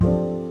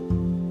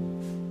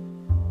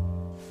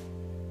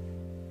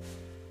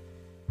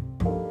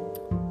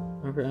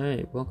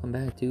Alright, welcome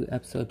back to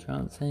episode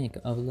Trump Sync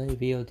of Lay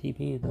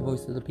VOTP, the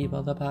voice of the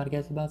people, the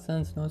podcast about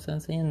sense, no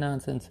sense, and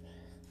nonsense.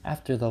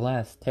 After the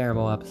last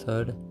terrible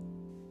episode,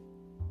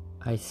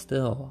 I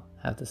still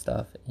have the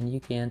stuff, and you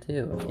can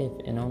too,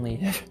 if and only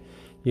if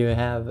you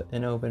have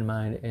an open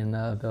mind and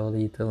the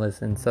ability to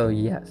listen. So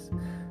yes,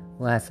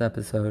 last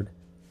episode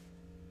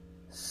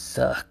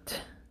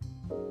sucked,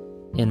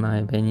 in my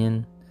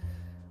opinion.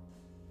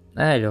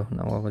 I don't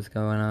know what was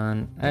going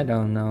on. I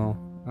don't know.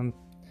 I'm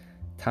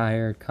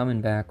tired,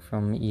 coming back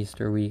from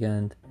Easter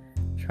weekend,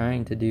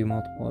 trying to do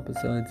multiple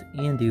episodes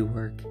and do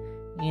work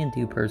and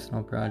do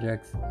personal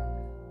projects,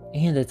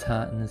 and it's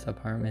hot in this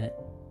apartment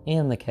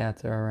and the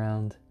cats are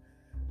around.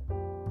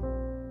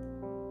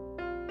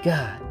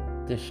 God,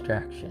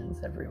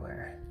 distractions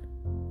everywhere.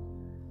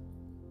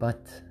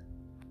 But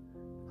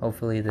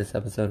hopefully this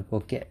episode will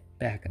get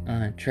back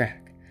on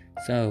track.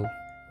 So,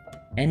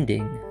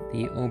 ending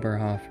the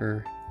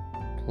Oberhofer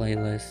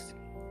playlist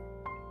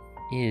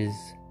is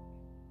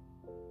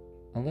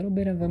a little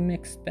bit of a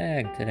mixed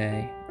bag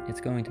today.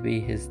 It's going to be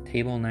his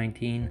Table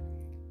 19,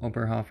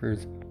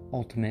 Oberhofer's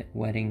Ultimate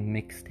Wedding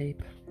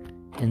Mixtape,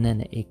 and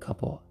then a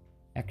couple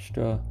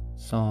extra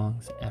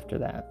songs after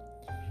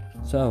that.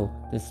 So,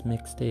 this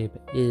mixtape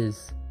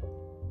is,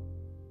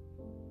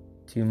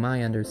 to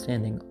my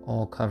understanding,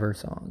 all cover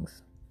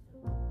songs.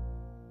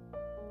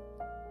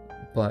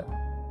 But,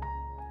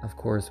 of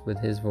course, with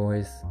his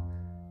voice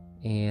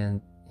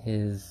and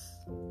his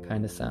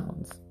kind of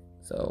sounds.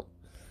 So,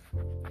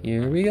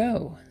 here we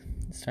go.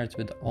 It starts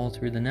with All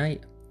Through the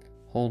Night,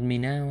 Hold Me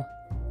Now,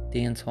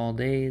 Dance Hall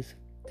Days,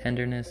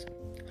 Tenderness,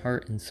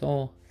 Heart and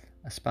Soul,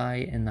 A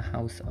Spy in the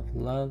House of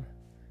Love,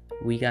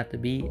 We Got the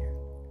Beat,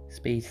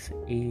 Space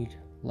Age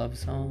Love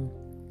Song,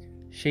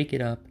 Shake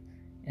It Up,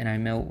 and I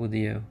Melt With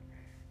You.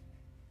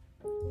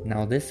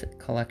 Now this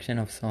collection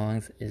of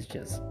songs is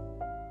just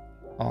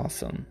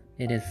awesome.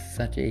 It is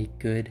such a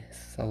good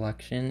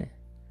selection.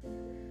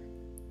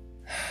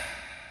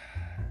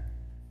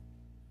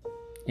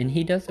 And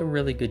he does a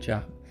really good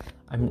job.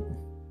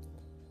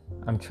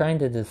 I'm trying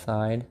to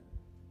decide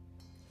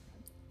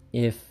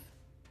if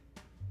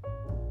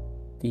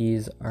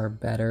these are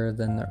better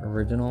than the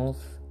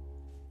originals.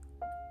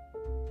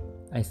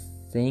 I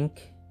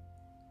think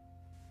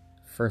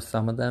for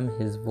some of them,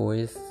 his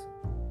voice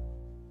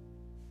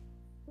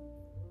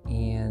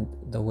and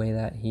the way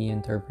that he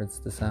interprets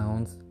the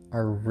sounds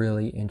are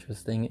really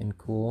interesting and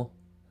cool.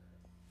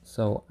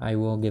 So I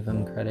will give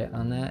him credit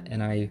on that,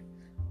 and I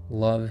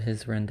love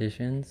his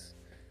renditions.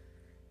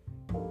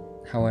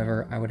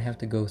 However, I would have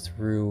to go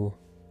through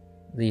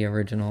the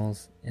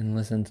originals and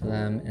listen to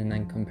them and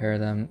then compare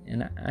them,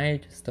 and I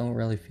just don't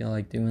really feel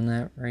like doing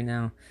that right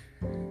now.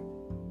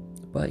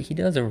 But he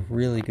does a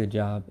really good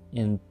job,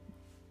 and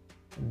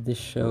this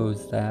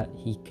shows that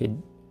he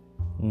could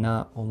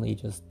not only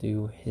just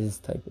do his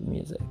type of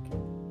music.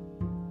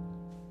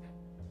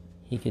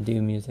 He could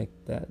do music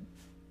that,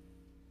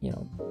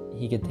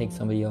 he could take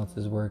somebody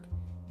else's work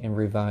and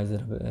revise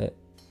it a bit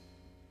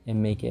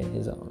and make it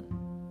his own.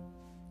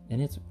 And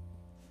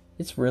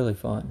it's really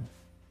fun.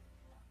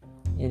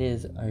 It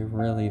is a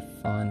really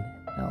fun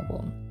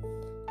album.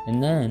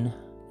 And then,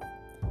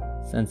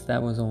 since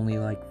that was only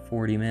like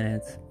 40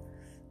 minutes,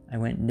 I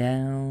went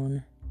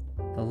down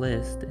the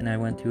list and I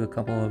went to a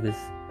couple of his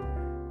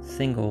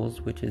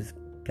singles, which is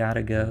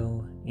Gotta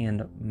Go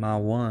and My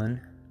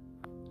One.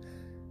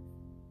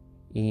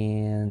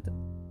 And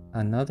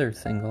another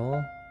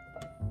single,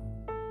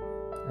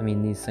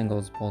 these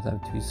singles both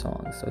have two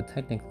songs, so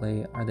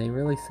technically, are they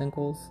really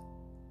singles?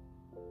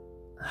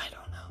 I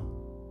don't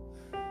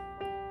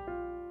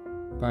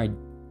know. Probably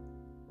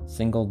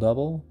single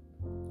double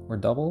or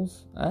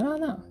doubles? I don't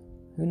know.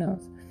 Who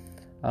knows?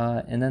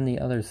 And then the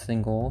other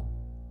single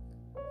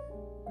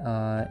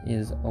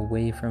is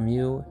Away From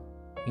You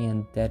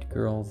and Dead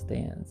Girls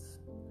Dance.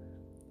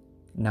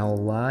 Now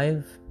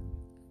live,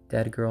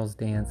 Dead Girls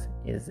Dance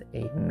is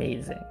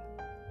amazing.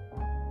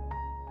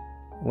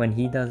 When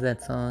he does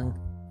that song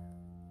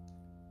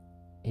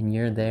and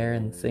you're there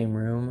in the same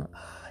room,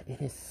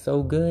 it is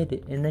so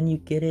good. And then you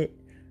get it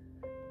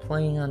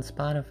playing on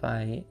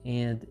Spotify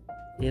and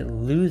it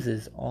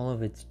loses all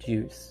of its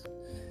juice.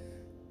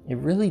 It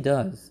really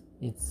does.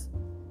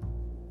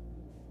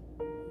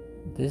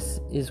 This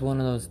is one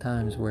of those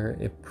times where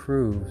it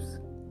proves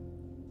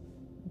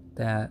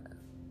that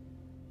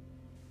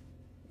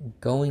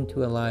going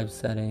to a live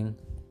setting,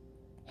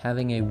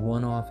 having a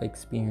one-off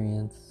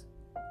experience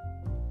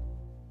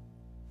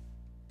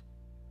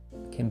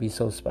can be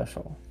so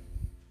special.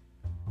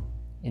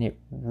 And it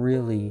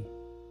really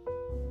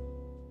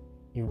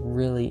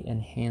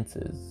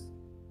enhances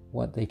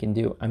what they can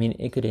do.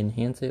 It could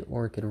enhance it,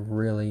 or it could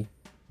really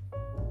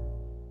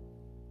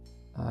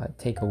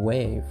take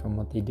away from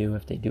what they do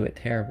if they do it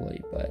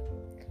terribly. But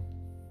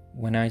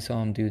when I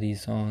saw him do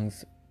these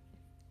songs,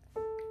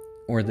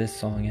 or this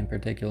song in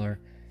particular,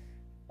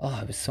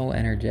 it was so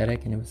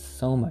energetic and it was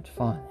so much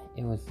fun.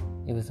 It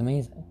was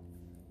amazing.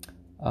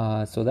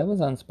 So that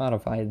was on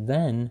Spotify.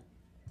 Then,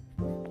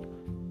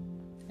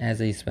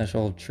 as a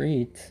special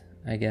treat,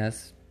 I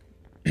guess,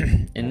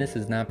 And this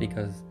is not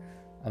because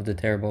of the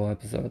terrible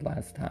episode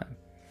last time.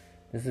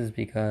 This is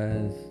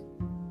because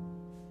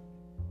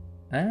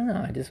I don't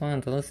know, I just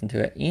wanted to listen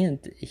to it. And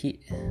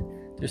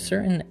there's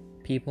certain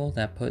people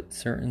that put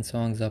certain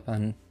songs up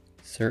on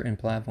certain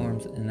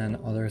platforms and then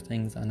other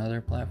things on other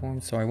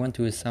platforms. So I went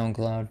to his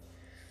SoundCloud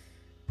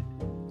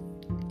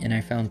and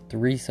I found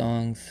 3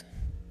 songs.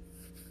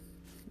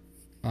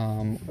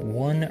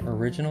 One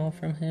original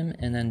from him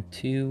and then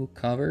 2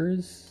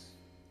 covers.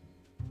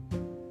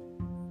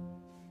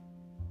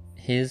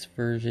 His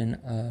version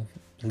of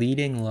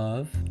Bleeding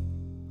Love,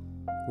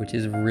 which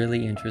is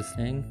really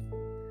interesting.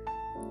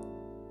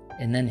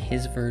 And then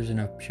his version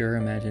of Pure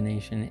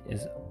Imagination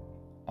is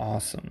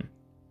awesome.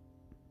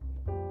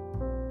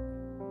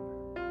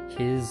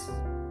 His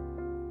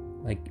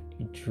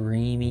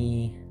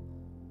dreamy,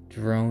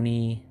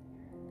 drony,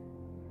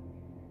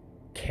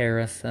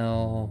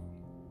 carousel,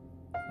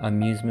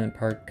 amusement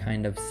park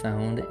kind of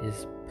sound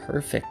is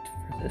perfect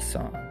for this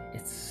song.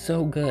 It's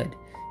so good.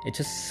 It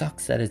just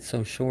sucks that it's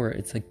so short.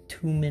 It's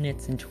 2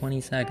 minutes and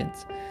 20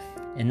 seconds.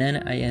 And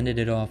then I ended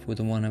it off with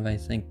one of, I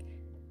think,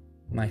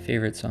 my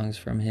favorite songs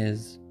from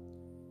his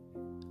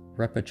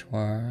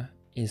repertoire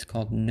is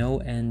called No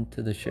End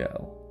to the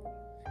Show.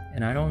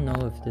 And I don't know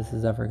if this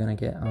is ever going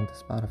to get onto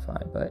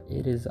Spotify, but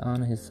it is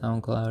on his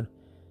SoundCloud.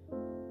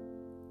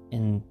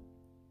 And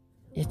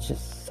it's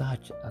just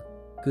such a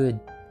good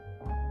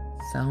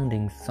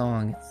sounding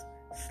song. It's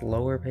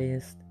slower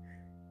paced,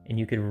 and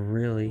you could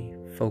really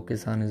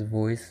focus on his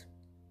voice.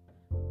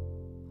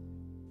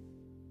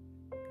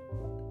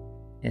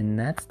 And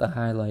that's the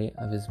highlight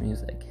of his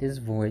music. His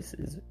voice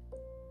is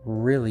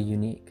really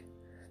unique.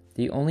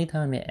 The only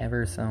time it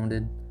ever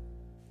sounded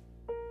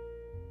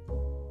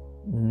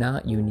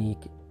not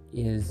unique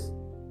is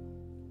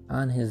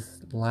on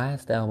his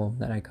last album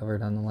that I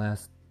covered on the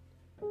last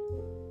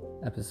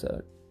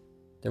episode.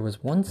 There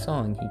was one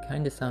song he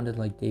kind of sounded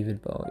like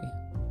David Bowie.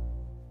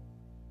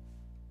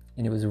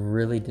 And it was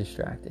really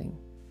distracting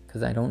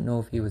because I don't know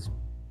if he was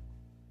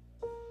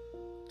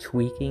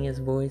tweaking his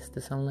voice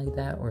to sound like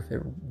that or if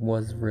it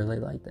was really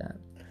like that.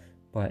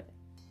 But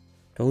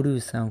go to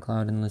his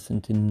SoundCloud and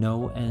listen to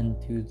No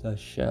End to the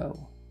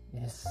Show.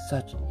 It is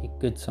such a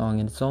good song,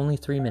 and it's only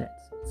 3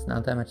 minutes. It's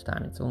not that much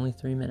time. It's only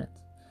 3 minutes.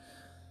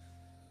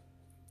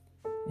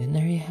 And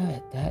there you have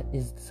it. That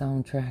is the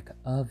soundtrack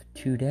of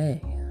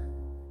today.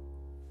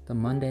 The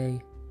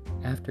Monday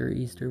after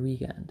Easter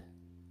weekend.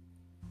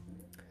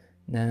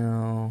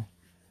 Now,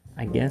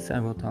 I guess I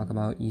will talk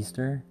about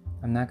Easter.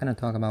 I'm not going to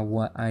talk about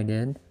what I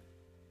did.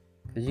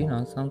 Because,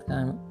 some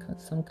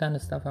kind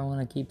of stuff I want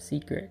to keep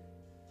secret.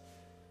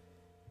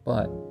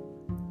 But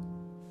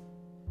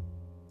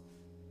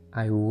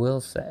I will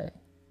say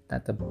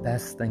that the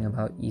best thing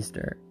about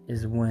Easter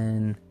is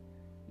when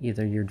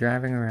either you're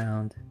driving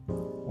around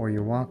or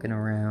you're walking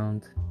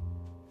around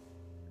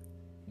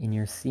and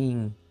you're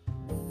seeing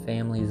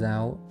families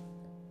out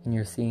and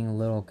you're seeing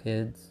little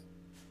kids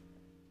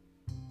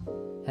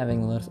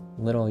having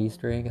little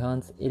Easter egg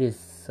hunts. It is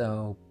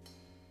so...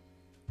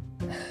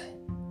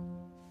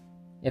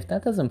 If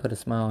that doesn't put a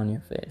smile on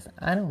your face,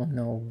 I don't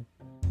know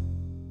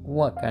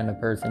what kind of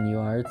person you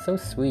are. It's so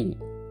sweet.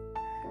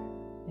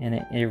 And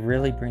it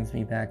really brings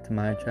me back to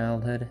my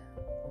childhood.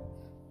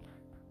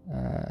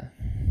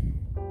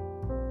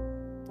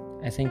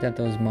 I think that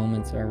those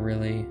moments are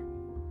really,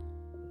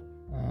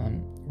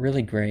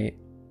 really great.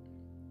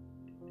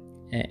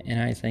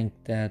 And I think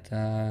that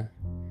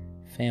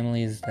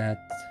families that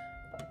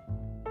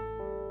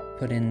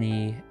put in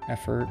the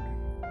effort,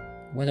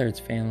 whether it's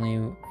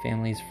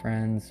family's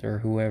friends, or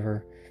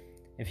whoever,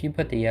 if you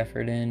put the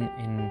effort in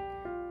and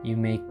you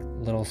make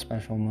little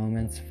special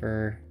moments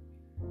for,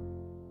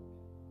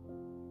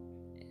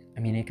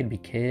 it could be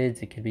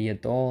kids, it could be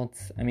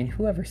adults.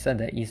 Whoever said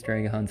that Easter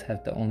egg hunts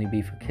have to only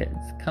be for kids?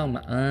 Come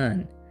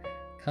on.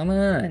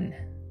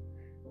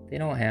 They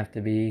don't have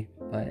to be,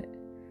 but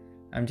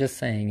I'm just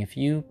saying, if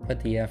you put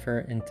the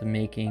effort into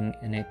making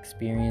an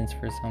experience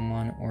for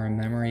someone or a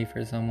memory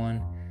for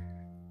someone,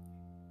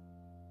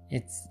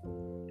 it's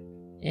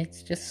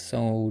just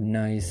so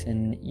nice,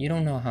 and you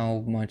don't know how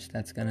much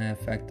that's going to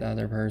affect the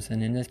other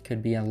person, and this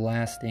could be a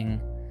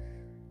lasting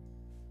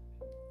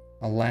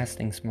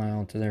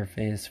smile to their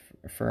face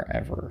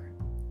forever.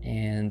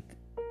 And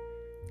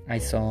I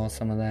saw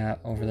some of that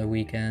over the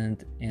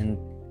weekend, and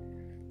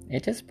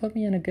it just put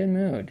me in a good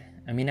mood.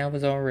 I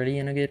was already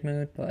in a good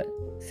mood, but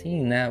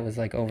seeing that was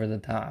over the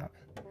top.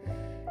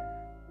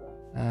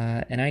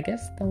 And I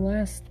guess the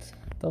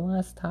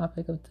last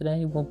topic of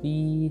today will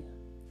be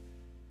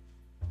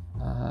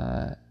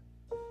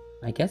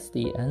I guess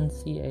the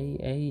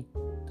NCAA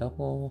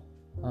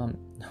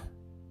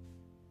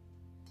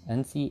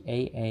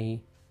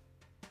NCAA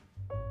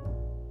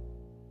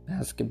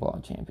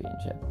basketball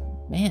championship.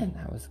 Man,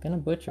 I was gonna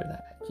butcher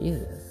that.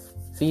 Jesus.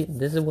 See,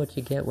 this is what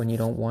you get when you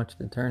don't watch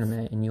the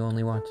tournament and you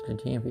only watch the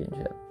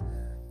championship.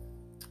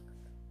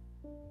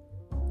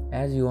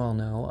 As you all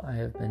know, I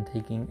have been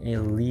taking a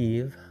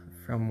leave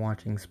from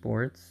watching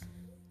sports.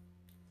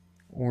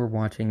 or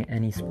watching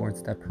any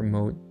sports that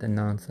promote the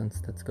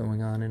nonsense that's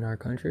going on in our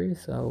country.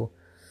 So,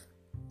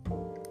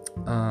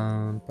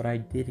 but I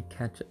did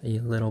catch a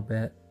little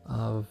bit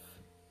of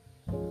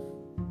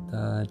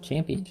the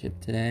championship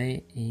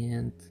today,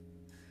 and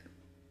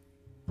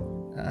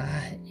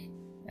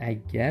I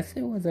guess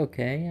it was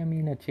okay. I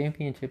mean, a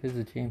championship is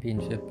a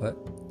championship, but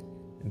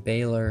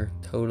Baylor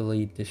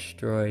totally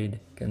destroyed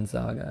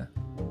Gonzaga.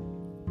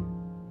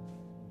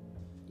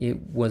 It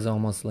was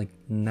almost like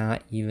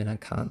not even a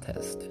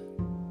contest.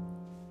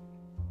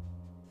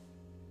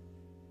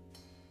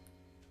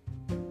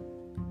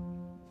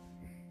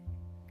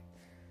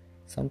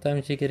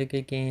 Sometimes you get a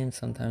good game,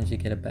 sometimes you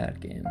get a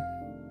bad game.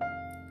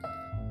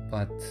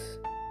 But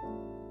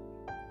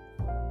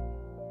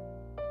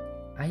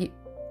I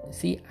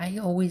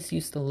always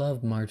used to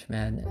love March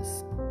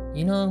Madness.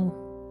 You know,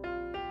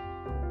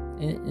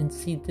 and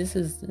see, this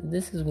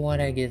is what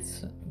I get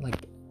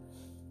like.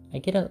 I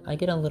get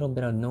a little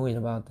bit annoyed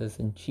about this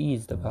and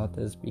cheesed about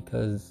this,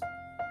 because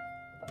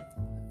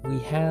we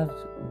have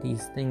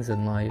these things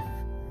in life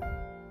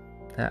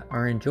that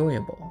are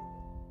enjoyable,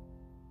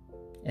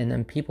 and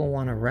then people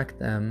want to wreck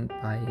them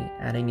by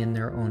adding in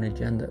their own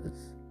agendas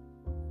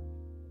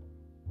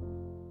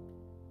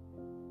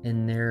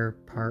and their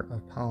part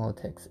of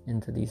politics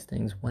into these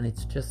things, when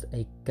it's just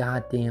a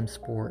goddamn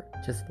sport.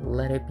 Just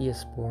let it be a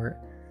sport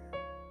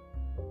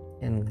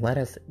and let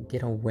us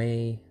get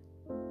away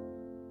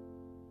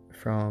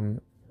from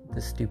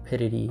the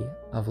stupidity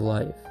of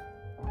life.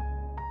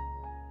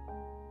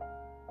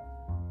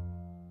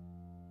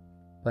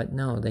 But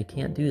no, they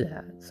can't do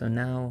that. So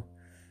now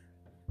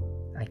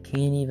I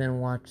can't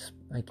watch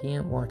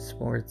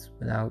sports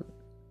without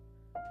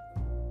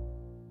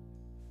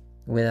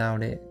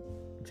it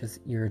just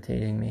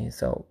irritating me.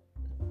 So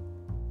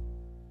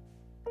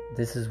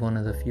this is one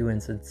of the few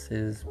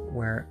instances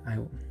where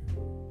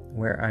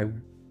I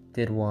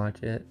did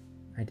watch it.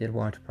 I did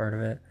watch part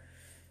of it.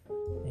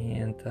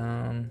 And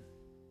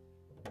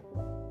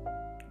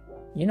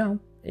you know,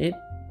 it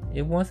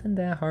wasn't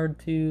that hard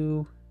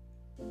to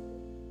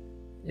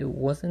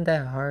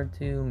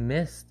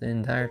miss the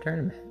entire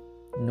tournament.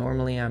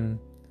 Normally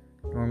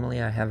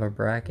I have a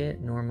bracket.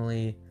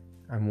 Normally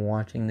I'm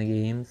watching the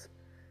games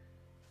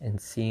and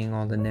seeing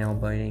all the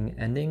nail-biting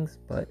endings,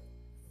 but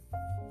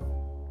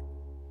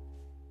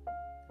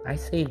I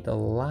saved a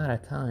lot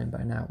of time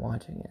by not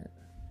watching it.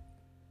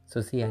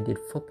 So see, I did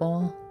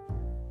football.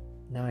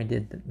 Now I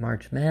did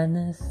March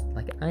Madness.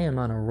 Like, I am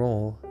on a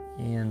roll,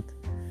 and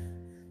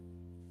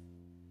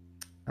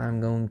I'm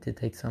going to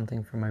take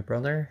something from my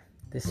brother.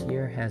 This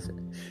year has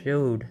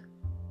showed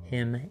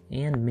him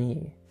and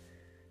me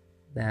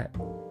that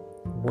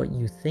what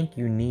you think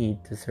you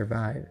need to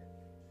survive,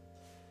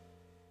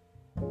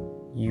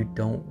 you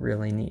don't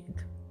really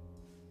need.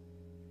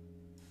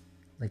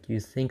 Like, you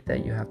think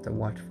that you have to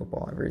watch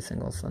football every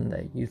single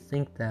Sunday. You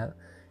think that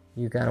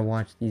you gotta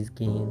watch these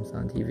games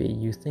on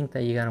TV. You think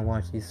that you gotta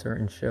watch these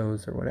certain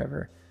shows or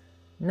whatever.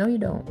 No, you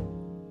don't.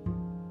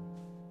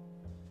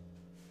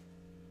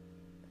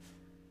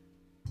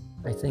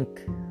 I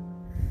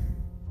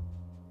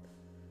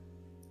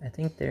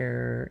think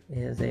there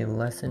is a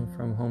lesson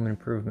from Home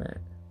Improvement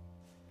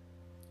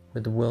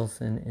with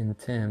Wilson and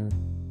Tim,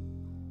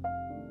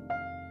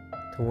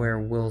 to where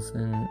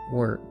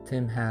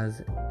Tim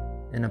has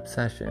an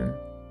obsession,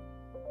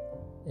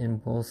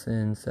 and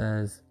Wilson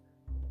says,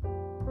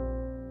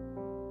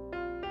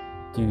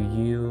 do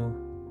you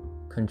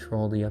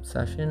control the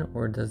obsession,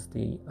 or does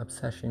the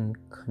obsession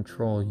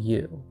control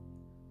you?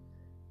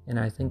 And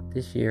I think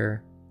this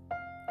year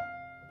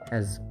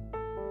has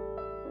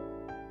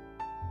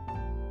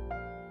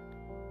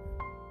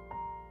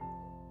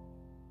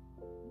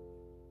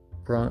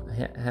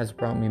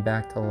brought me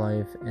back to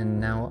life, and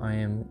now I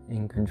am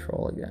in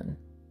control again.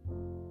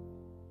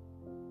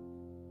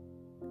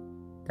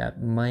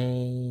 That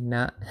may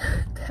not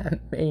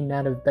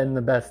have been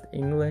the best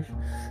English,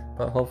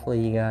 but hopefully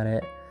you got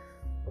it.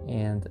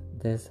 And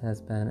this has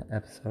been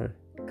episode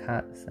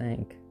Trant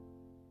Sank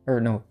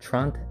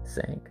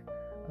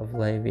of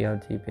Le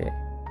VOTP.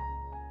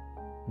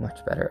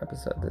 Much better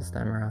episode this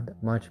time around.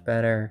 Much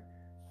better.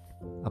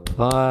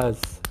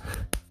 Applause.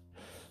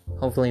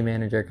 Hopefully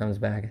manager comes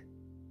back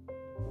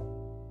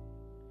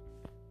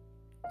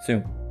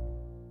soon.